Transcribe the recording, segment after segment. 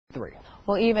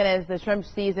Well, even as the shrimp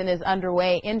season is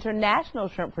underway, international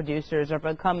shrimp producers are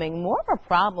becoming more of a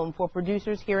problem for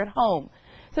producers here at home.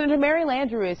 Senator Mary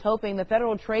Landrieu is hoping the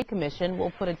Federal Trade Commission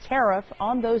will put a tariff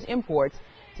on those imports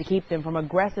to keep them from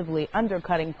aggressively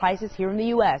undercutting prices here in the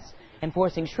U.S. and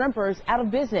forcing shrimpers out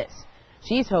of business.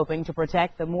 She's hoping to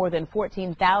protect the more than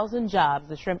 14,000 jobs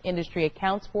the shrimp industry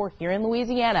accounts for here in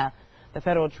Louisiana. The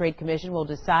Federal Trade Commission will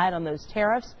decide on those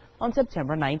tariffs on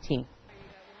September 19th.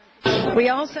 We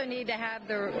also need to have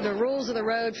the rules of the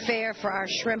road fair for our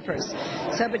shrimpers.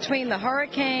 So between the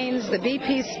hurricanes, the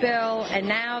BP spill, and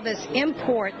now this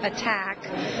import attack,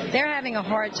 they're having a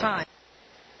hard time.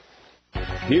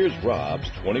 Here's Rob's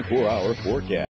 24-hour forecast.